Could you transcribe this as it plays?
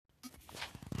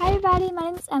everybody, my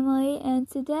name is Emily, and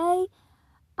today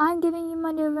I'm giving you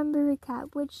my November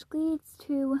recap, which leads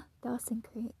to Dawson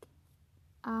Creek.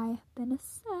 I've been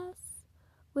obsessed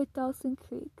with Dawson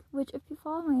Creek, which if you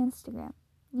follow my Instagram,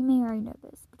 you may already know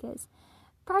this, because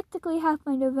practically half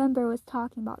my November was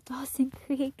talking about Dawson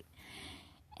Creek.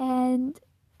 And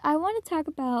I want to talk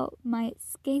about my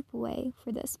escape away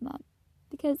for this month,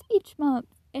 because each month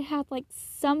it had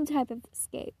some type of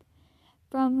escape.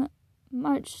 From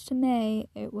March to May,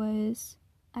 it was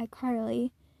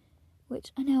iCarly,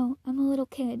 which I know, I'm a little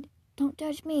kid. Don't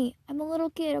judge me. I'm a little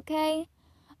kid, okay?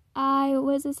 I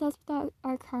was obsessed with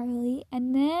iCarly,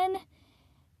 and then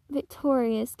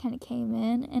Victorious kind of came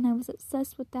in, and I was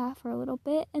obsessed with that for a little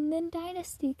bit, and then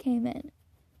Dynasty came in,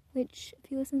 which,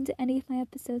 if you listened to any of my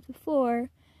episodes before,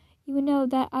 you would know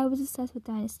that I was obsessed with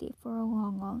Dynasty for a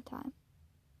long, long time.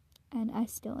 And I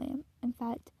still am. In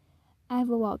fact, I have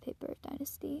a wallpaper of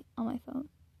Dynasty on my phone,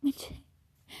 which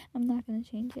I'm not going to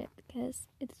change it because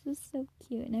it's just so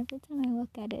cute. And every time I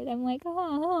look at it, I'm like,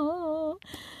 oh.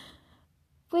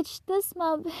 Which this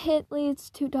month, it leads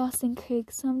to Dawson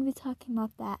Creek. So I'm going to be talking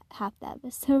about that half the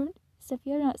episode. So if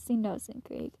you have not seen Dawson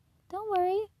Creek, don't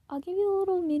worry. I'll give you a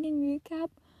little mini recap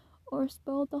or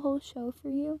spoil the whole show for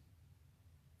you.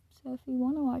 So if you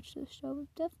want to watch this show,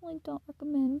 definitely don't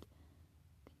recommend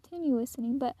continue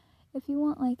listening. But if you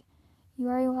want, you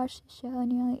already watched the show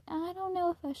and you're like, I don't know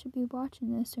if I should be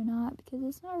watching this or not because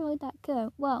it's not really that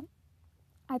good. Well,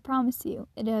 I promise you,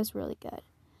 it is really good.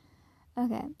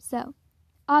 Okay, so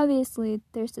obviously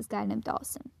there's this guy named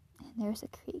Dawson and there's a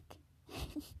creek.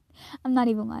 I'm not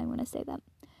even lying when I say that.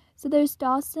 So there's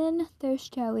Dawson, there's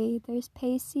Joey, there's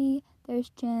Pacey, there's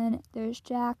Jen, there's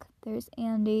Jack, there's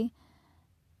Andy.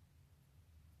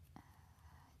 I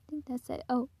think that's it.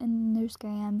 Oh, and there's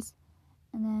Graham's.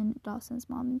 And then Dawson's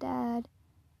mom and dad,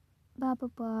 blah, blah,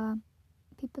 blah.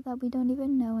 People that we don't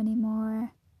even know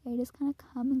anymore. They just kind of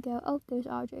come and go. Oh, there's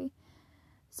Audrey.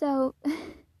 So,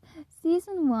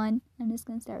 season 1, I'm just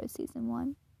going to start with season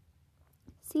 1.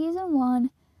 Season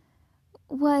 1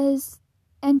 was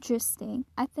interesting.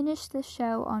 I finished the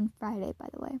show on Friday, by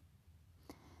the way.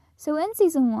 So, in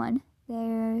season 1,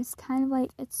 there's kind of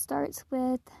it starts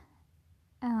with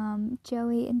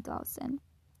Joey and Dawson,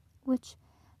 which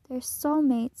they're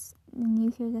soulmates, and you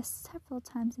hear this several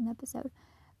times in the episode.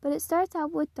 But it starts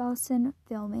out with Dawson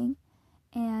filming,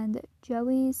 and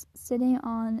Joey's sitting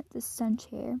on the sun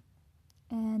chair,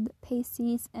 and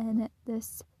Pacey's in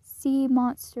this sea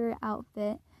monster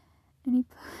outfit, and he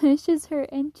pushes her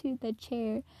into the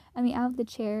chair, out of the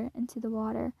chair, into the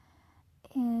water,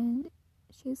 and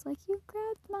she's like, you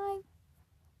grabbed my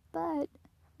butt,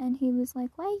 and he was like,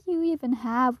 why do you even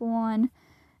have one?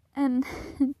 And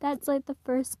that's the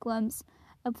first glimpse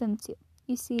of them two.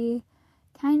 You see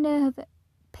kind of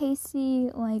Pacey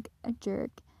a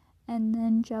jerk, and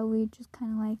then Joey just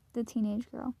kind of the teenage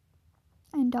girl,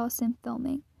 and Dawson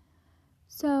filming.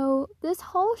 So this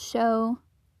whole show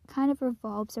kind of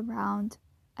revolves around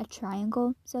a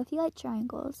triangle. So if you like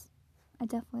triangles, I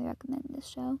definitely recommend this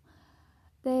show.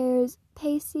 There's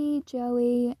Pacey,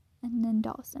 Joey, and then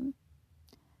Dawson.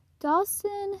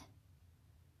 Dawson's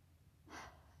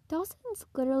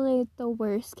literally the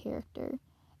worst character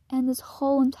in this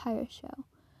whole entire show.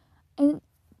 And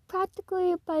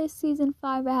practically by season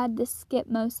 5, I had to skip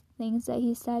most things that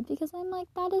he said because I'm like,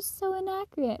 that is so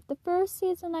inaccurate. The first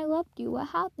season, I loved you. What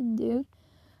happened, dude?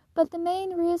 But the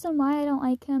main reason why I don't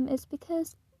like him is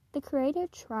because the creator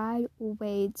tried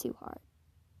way too hard.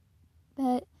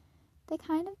 But they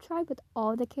kind of tried with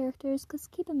all the characters because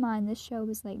keep in mind, this show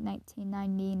was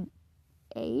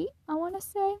 1998, I want to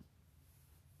say.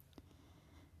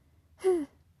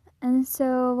 And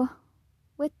so,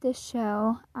 with this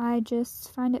show, I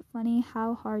just find it funny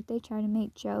how hard they try to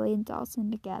make Joey and Dawson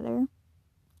together.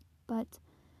 But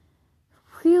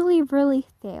really, really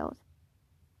failed.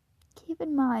 Keep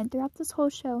in mind, throughout this whole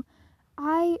show,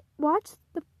 I watched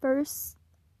the first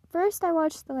I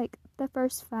watched the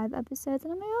first 5 episodes,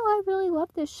 and I'm like, oh, I really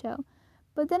love this show.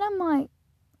 But then I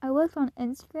looked on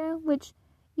Instagram, which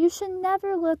you should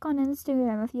never look on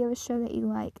Instagram if you have a show that you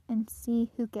like and see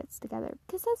who gets together,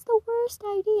 because that's the worst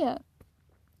idea.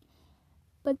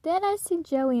 But then I see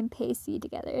Joey and Pacey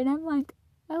together, and I'm like,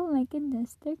 oh my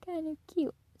goodness, they're kind of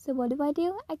cute. So what do?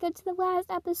 I go to the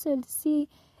last episode to see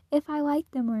if I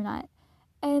like them or not.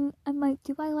 And I'm like,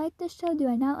 do I like this show? Do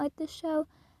I not like this show?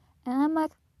 And I'm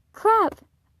like, crap,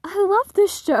 I love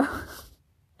this show.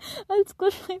 That's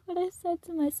literally what I said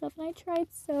to myself, and I tried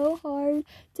so hard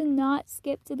to not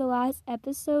skip to the last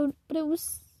episode, but it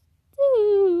was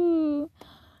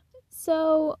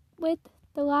so with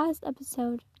the last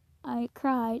episode, I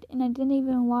cried, and I didn't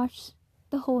even watch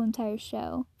the whole entire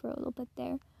show for a little bit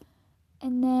there.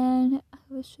 And then I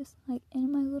was just like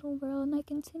in my little world, and I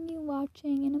continued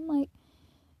watching, and I'm like,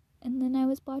 and then I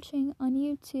was watching on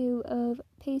YouTube of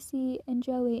Pacey and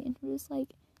Joey, and it was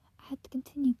like, I have to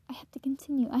continue.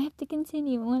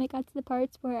 And when I got to the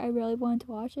parts where I really wanted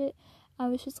to watch it, I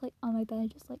was just like on my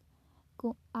bed, just like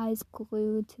eyes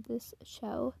glued to this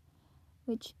show,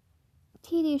 which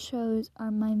TV shows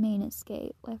are my main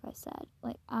escape, like I said.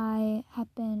 Like, I have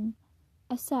been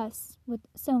obsessed with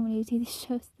so many TV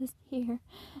shows this year,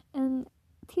 and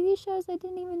TV shows I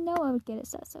didn't even know I would get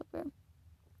obsessed over.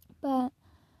 But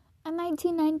in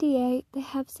 1998, they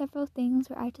have several things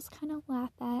where I just kind of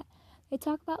laugh at. They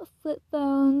talk about flip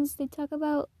phones. They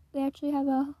actually have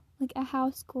a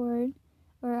house cord,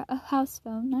 or a house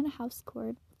phone, not a house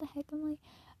cord. What the heck, I'm like,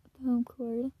 a phone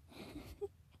cord. I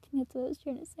think that's what I was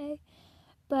trying to say.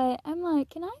 But I'm like,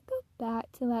 can I go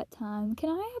back to that time? Can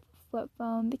I have a flip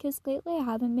phone? Because lately I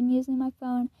haven't been using my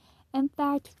phone. In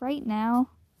fact, right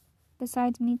now,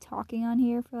 besides me talking on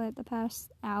here for like the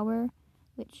past hour,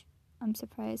 which I'm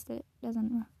surprised that it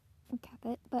doesn't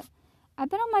recap it, but I've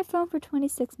been on my phone for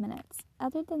 26 minutes.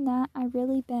 Other than that, I've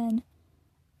really been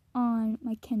on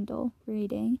my Kindle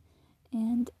reading,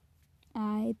 and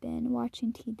I've been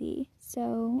watching TV.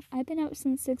 So I've been up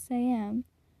since 6 a.m.,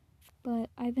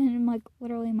 but I've been in like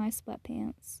literally my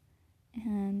sweatpants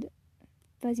and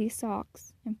fuzzy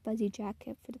socks and fuzzy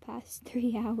jacket for the past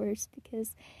 3 hours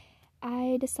because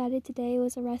I decided today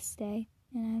was a rest day,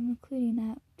 and I'm including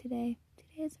that today.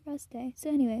 Today is a rest day. So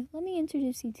anyway, let me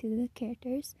introduce you to the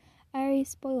characters. I already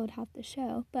spoiled half the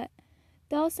show, but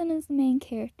Dawson is the main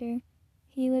character.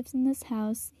 He lives in this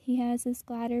house. He has this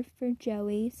ladder for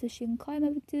Joey so she can climb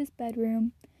up into his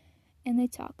bedroom, and they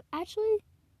talk. Actually,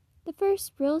 the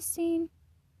first real scene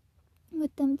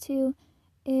with them two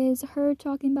is her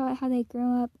talking about how they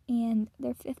grow up and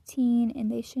they're 15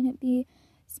 and they shouldn't be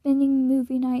spending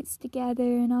movie nights together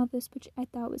and all this, which I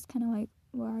thought was kind of like,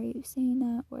 why are you saying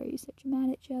that? Why are you so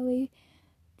dramatic, Joey?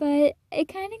 But it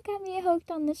kind of got me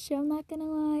hooked on this show, I'm not gonna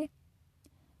lie.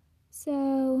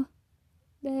 So,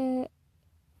 the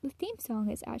theme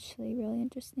song is actually really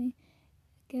interesting.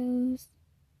 It goes,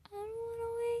 I don't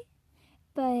wanna wait.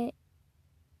 But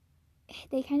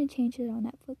they kind of changed it on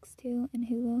Netflix too, and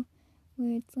Hulu,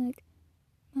 where it's like,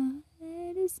 my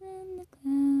head is in the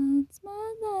clouds,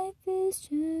 my life is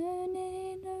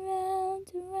turning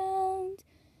around, around,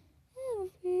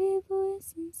 every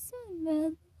voice inside, blah,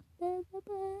 blah, blah,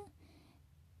 blah.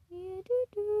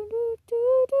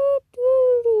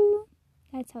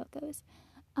 That's how it goes.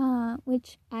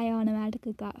 Which I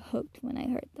automatically got hooked when I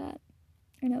heard that.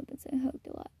 I know I've been saying hooked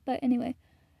a lot. But anyway,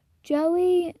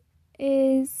 Joey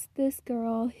is this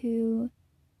girl who,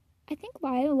 I think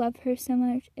why I love her so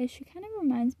much is she kind of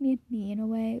reminds me of me in a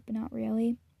way, but not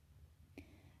really.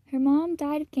 Her mom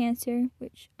died of cancer,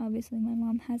 which obviously my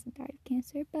mom hasn't died of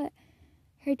cancer, but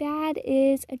her dad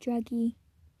is a druggie.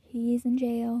 He's in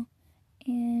jail,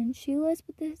 and she lives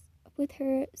with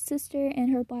her sister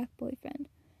and her black boyfriend,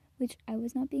 which I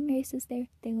was not being racist there.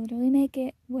 They literally make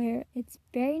it where it's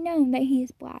very known that he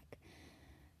is black,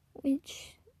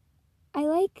 which I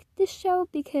like this show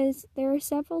because there are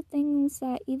several things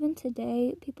that even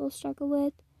today people struggle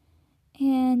with,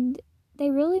 and they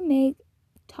really make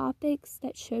topics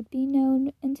that should be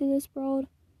known into this world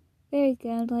very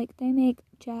good. Like, they make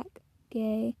Jack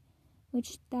gay,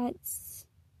 which that's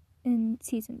in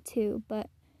season 2, but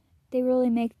they really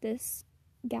make this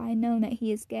guy known that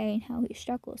he is gay and how he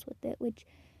struggles with it, which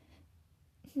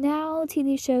now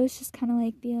TV shows just kind of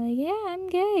like be like, yeah, I'm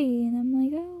gay, and I'm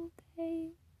like, oh, okay.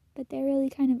 But they really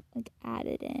kind of like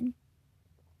added in,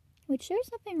 which there's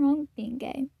nothing wrong with being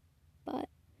gay, but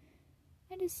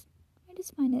I just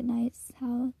find it nice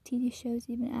how TV shows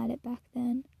even added back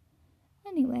then.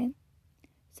 Anyway,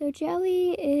 so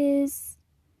Joey is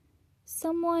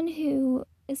someone who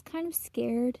is kind of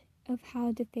scared of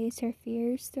how to face her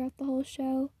fears throughout the whole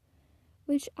show,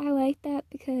 which I like that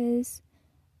because,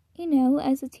 you know,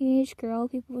 as a teenage girl,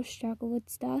 people will struggle with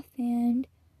stuff, and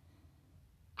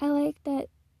I like that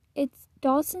it's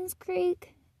Dawson's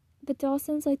Creek, but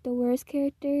Dawson's like the worst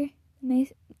character,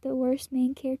 the worst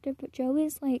main character, but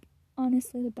Joey's like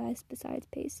honestly the best besides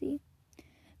Pacey.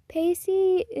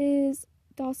 Pacey is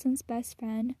Dawson's best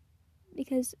friend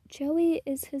because Joey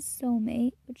is his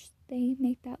soulmate, which they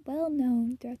make that well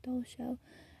known throughout the whole show.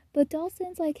 But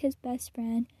Dawson's like his best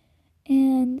friend,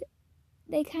 and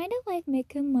they kind of like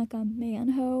make him like a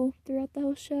man-ho throughout the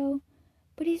whole show,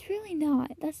 but he's really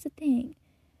not. That's the thing.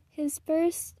 His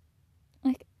first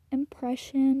like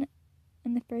impression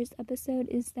in the first episode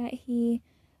is that he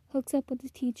hooks up with a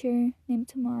teacher named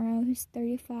Tamara who's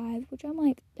 35, which I'm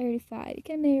like, 35? You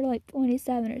can make her like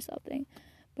 27 or something.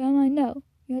 But I'm like, no,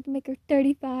 you have to make her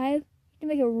 35? You have to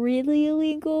make it really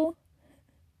illegal?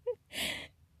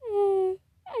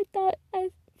 I thought,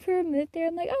 for a minute there,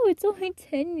 I'm like, oh, it's only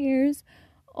 10 years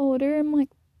older. I'm like,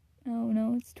 oh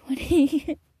no, it's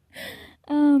 20.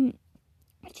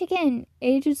 Which again,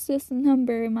 age is just a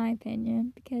number in my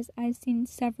opinion, because I've seen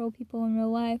several people in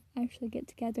real life actually get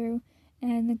together,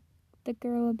 and the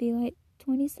girl will be like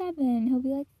 27, he'll be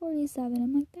like 47.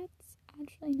 I'm like, that's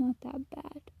actually not that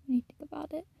bad when you think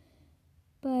about it.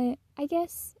 But I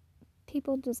guess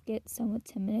people just get so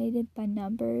intimidated by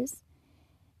numbers.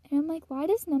 And I'm like, why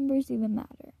does numbers even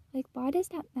matter? Like, why does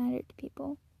that matter to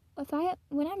people?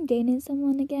 When I'm dating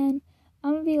someone again,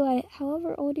 I'm gonna be like,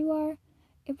 however old you are,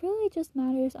 it really just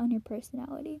matters on your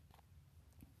personality.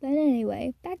 But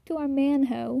anyway, back to our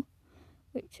manho,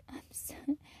 which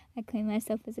I claim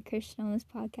myself as a Christian on this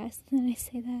podcast, and then I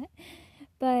say that.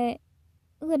 But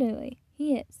literally,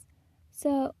 he is.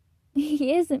 So,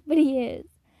 he isn't, but he is.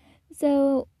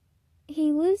 So,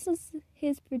 he loses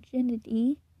his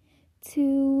virginity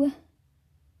to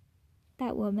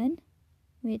that woman,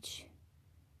 which,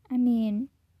 I mean,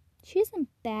 she isn't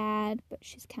bad, but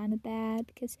she's kind of bad,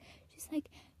 because she's like,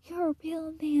 you're a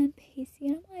real man, Pacey.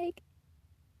 And I'm like,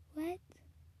 what?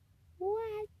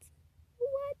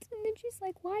 And then she's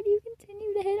like, why do you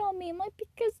continue to hit on me? I'm like,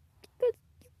 because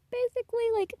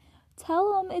basically, like,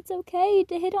 tell him it's okay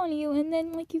to hit on you, and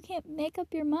then, like, you can't make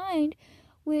up your mind.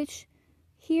 Which,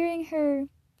 hearing her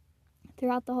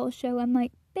throughout the whole show, I'm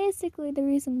like, basically the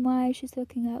reason why she's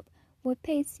hooking up with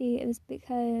Pacey is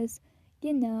because,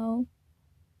 you know,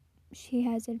 she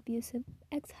has an abusive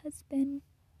ex-husband.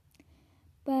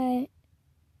 But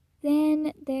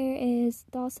then there is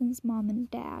Dawson's mom and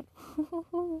dad.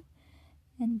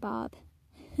 And Bob.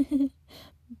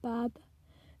 Bob.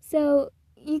 So,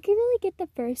 you can really get the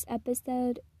first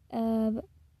episode of,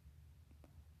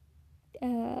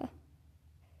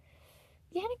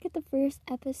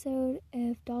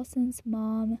 Dawson's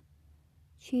mom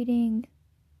cheating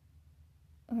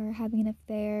or having an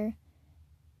affair.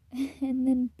 And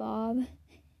then Bob.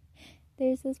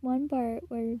 There's this one part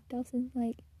where Dawson's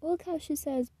like, look how she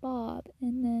says Bob.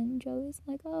 And then Joey's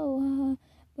like, oh,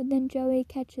 but then Joey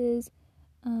catches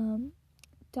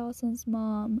Dawson's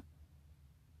mom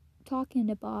talking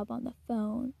to Bob on the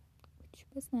phone, which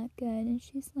was not good. And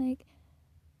she's like,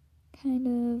 kind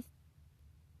of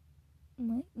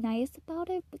like nice about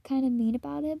it, but kind of mean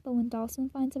about it. But when Dawson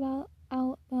finds out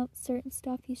about certain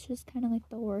stuff, he's just kind of like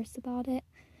the worst about it.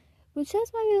 Which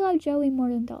that's why we love Joey more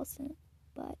than Dawson.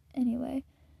 But anyway,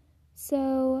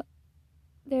 so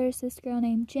there's this girl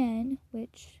named Jen,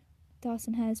 which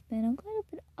Dawson has been a little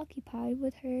bit occupied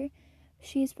with her.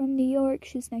 She's from New York.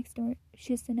 She's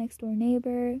the next door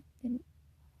neighbor,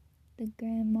 the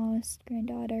grandma's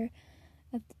granddaughter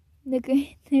of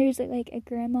there's like a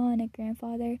grandma and a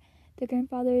grandfather. The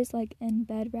grandfather is like in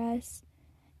bed rest,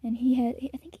 and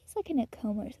I think he's like in a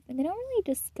coma or something. They don't really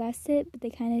discuss it, but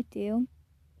they kind of do.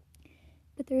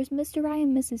 But there's Mr.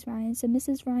 Ryan and Mrs. Ryan. So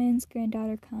Mrs. Ryan's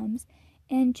granddaughter comes,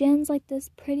 and Jen's like this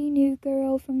pretty new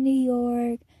girl from New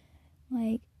York.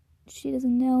 Like, she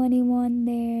doesn't know anyone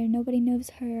there. Nobody knows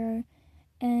her.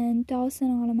 And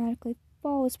Dawson automatically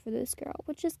falls for this girl,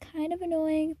 which is kind of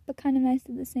annoying, but kind of nice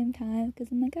at the same time.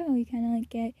 Because I'm like, oh, you kind of like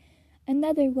get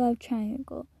another love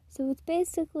triangle. So it's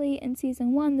basically, in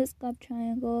season 1, this love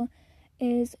triangle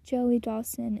is Joey,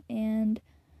 Dawson, and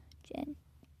Jen.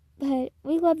 But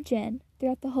we love Jen.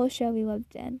 Throughout the whole show, we love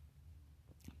Jen.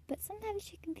 But sometimes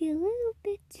she can be a little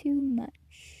bit too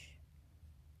much.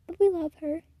 But we love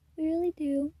her. We really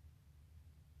do.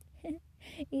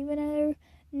 Even at her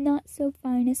not so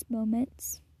finest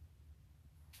moments.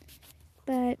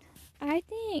 But I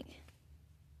think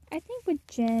with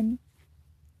Jen,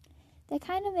 they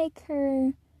kind of make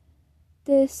her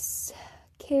this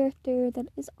character that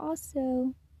is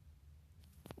also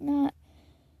not.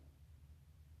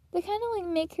 They kind of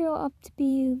like make her up to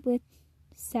be with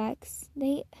sex.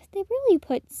 They really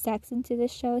put sex into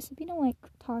this show. So if you don't like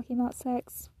talking about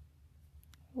sex,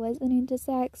 listening to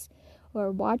sex, or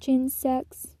watching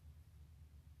sex,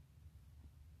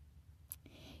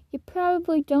 you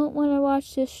probably don't want to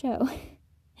watch this show.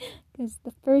 Because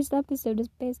the first episode is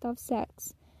based off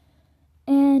sex.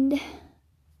 And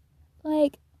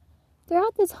like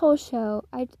throughout this whole show,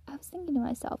 I was thinking to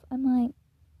myself, I'm like,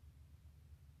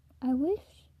 I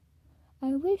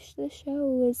wish the show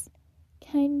was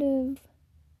kind of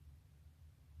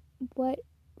what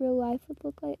real life would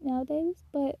look like nowadays.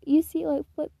 But you see like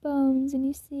flip phones, and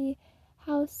you see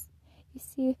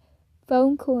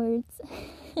phone cords.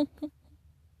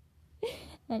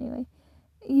 Anyway,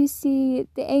 you see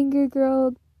the angry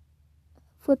girl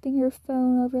flipping her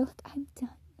phone over, like, I'm done.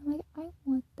 I'm like, I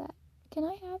want that. Can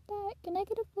I have that? Can I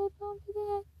get a flip phone for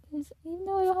that? Because even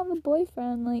though I don't have a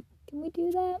boyfriend, like, can we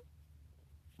do that?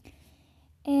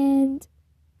 And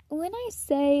when I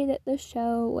say that the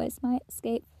show was my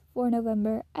escape for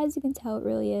November, as you can tell, it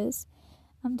really is.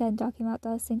 I'm done talking about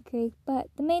Dawson Creek, but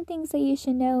the main things that you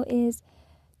should know is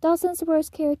Dawson's the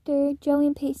worst character, Joey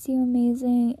and Pacey are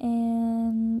amazing,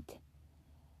 and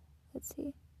let's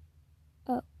see.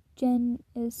 Oh, Jen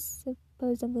is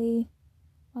supposedly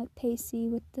like Pacey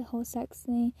with the whole sex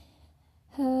thing.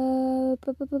 Oh,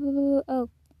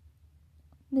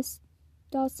 Miss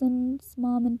Dawson's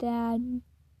mom and dad,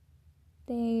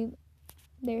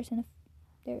 there's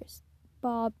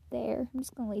Bob there. I'm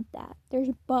just gonna leave that. There's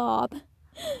Bob.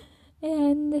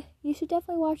 And you should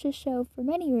definitely watch this show for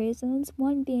many reasons.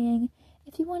 One being,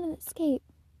 if you want an escape,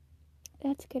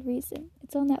 that's a good reason.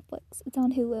 It's on Netflix. It's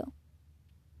on Hulu.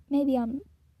 Maybe on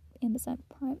Amazon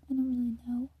Prime. I don't really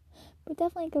know. But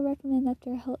definitely could recommend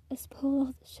after I spoil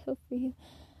all the show for you.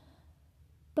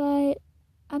 But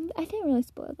I didn't really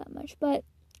spoil that much. But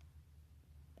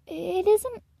it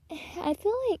isn't. I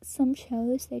feel like some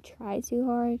shows, they try too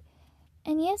hard.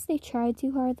 And yes, they tried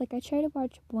too hard. Like, I tried to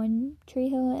watch One Tree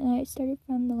Hill, and I started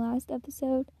from the last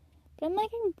episode. But I'm like,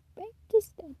 I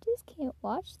just can't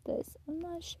watch this. I'm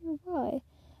not sure why.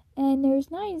 And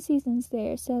there's 9 seasons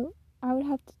there, so I would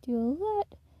have to do a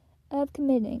lot of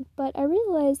committing. But I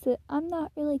realized that I'm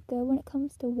not really good when it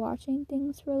comes to watching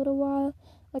things for a little while.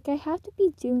 Like, I have to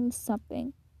be doing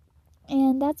something.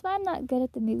 And that's why I'm not good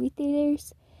at the movie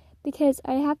theaters. Because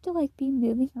I have to, like, be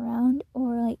moving around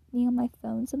or, like, be on my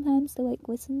phone sometimes to, like,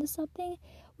 listen to something.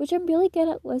 Which I'm really good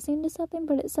at listening to something,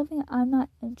 but it's something that I'm not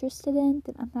interested in,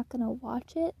 then I'm not going to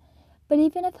watch it. But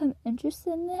even if I'm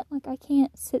interested in it, like, I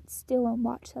can't sit still and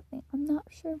watch something. I'm not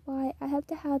sure why. I have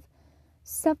to have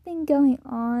something going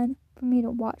on for me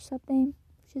to watch something,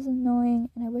 which is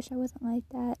annoying, and I wish I wasn't like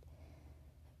that.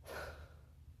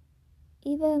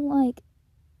 Even, like,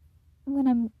 when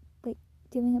I'm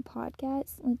doing a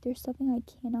podcast, like, there's something I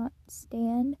cannot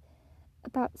stand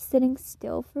about sitting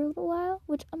still for a little while,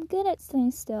 which I'm good at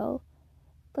sitting still,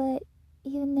 but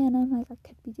even then I'm like, I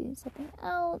could be doing something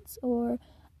else, or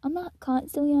I'm not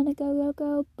constantly on a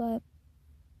go, but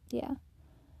yeah,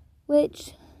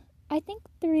 which I think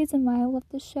the reason why I love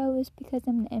the show is because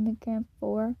I'm an immigrant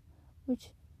 4,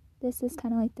 which this is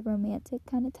kind of like the romantic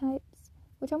kind of types,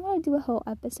 which I'm going to do a whole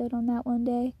episode on that one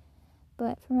day.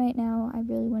 But for right now, I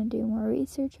really want to do more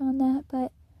research on that.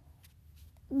 But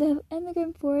the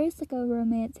Immigrant 4 is like a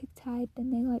romantic type,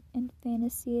 and they like in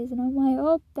fantasies, and I'm like,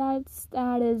 oh,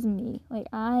 that is me. Like,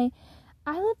 I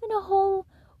live in a whole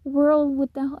world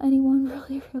without anyone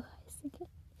really realizing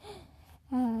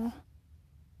it.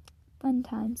 Fun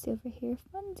times over here.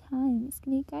 Fun times.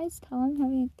 Can you guys tell I'm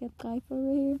having a good life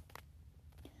over here?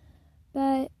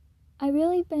 But I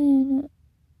really been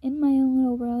in my own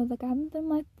little world. Like, I haven't been on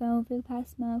my phone for the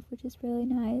past month, which is really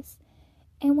nice.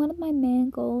 And one of my main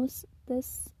goals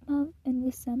this month in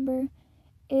December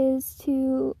is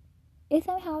if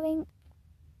I'm having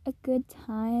a good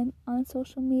time on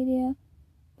social media,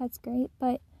 that's great,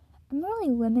 but I'm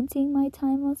really limiting my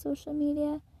time on social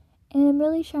media, and I'm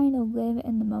really trying to live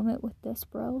in the moment with this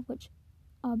world, which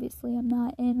obviously I'm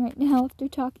not in right now after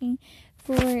talking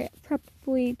for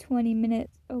probably 20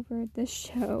 minutes over this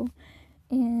show.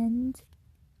 And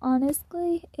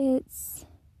honestly, it's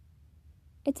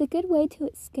a good way to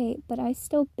escape, but I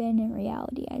still been in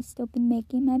reality. I still been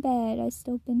making my bed. I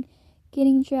still been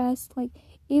getting dressed. Like,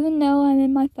 even though I'm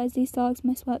in my fuzzy socks,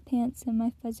 my sweatpants, and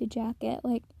my fuzzy jacket,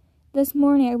 like, this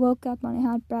morning I woke up and I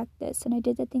had breakfast, and I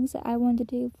did the things that I wanted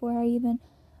to do before I even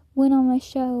went on my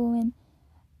show, and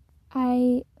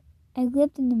I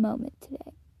lived in the moment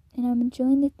today. And I'm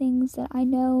enjoying the things that I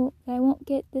know that I won't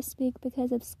get this week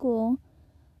because of school.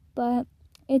 But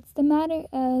it's the matter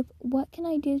of what can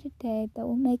I do today that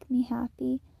will make me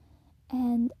happy,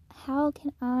 and how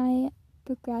can I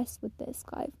progress with this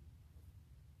life.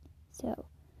 So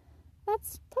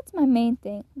that's my main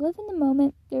thing. Live in the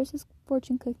moment. There's this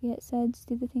fortune cookie that says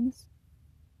do the things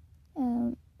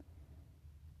and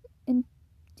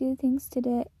do the things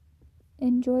today,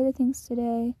 enjoy the things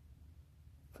today.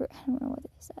 I don't know what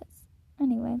it says.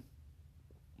 Anyway,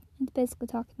 it's basically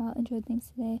talking about enjoy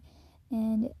things today,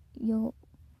 and you'll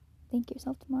thank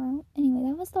yourself tomorrow. Anyway,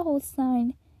 that was the whole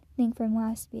sign thing from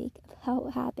last week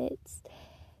about habits.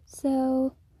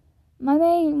 So my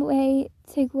main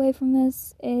takeaway from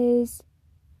this is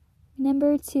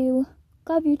remember to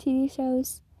love your TV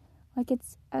shows like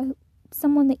it's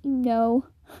someone that you know.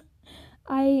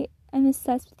 I I'm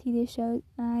obsessed with TV shows.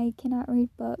 I cannot read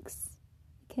books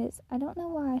because I don't know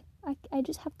why. I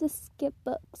just have to skip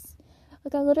books.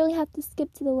 Like, I literally have to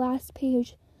skip to the last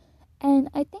page. And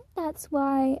I think that's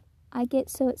why I get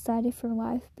so excited for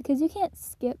life, because you can't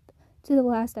skip to the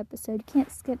last episode. You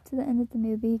can't skip to the end of the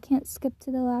movie. You can't skip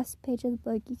to the last page of the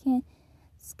book. You can't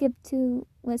skip to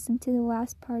listen to the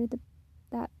last part of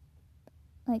that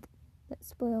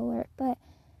spoiler alert. But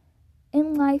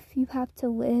in life, you have to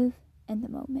live in the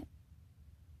moment.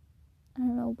 I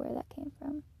don't know where that came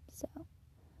from. So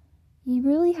you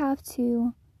really have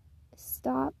to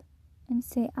stop and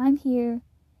say, I'm here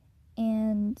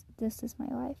and this is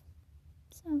my life.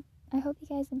 So I hope you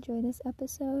guys enjoy this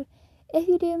episode. If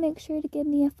you do, make sure to give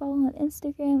me a follow on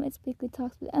Instagram. It's Weekly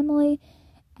Talks with Emily.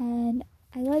 And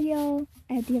I love y'all.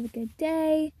 I hope you have a good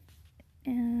day.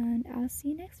 And I'll see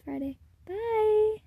you next Friday. Bye.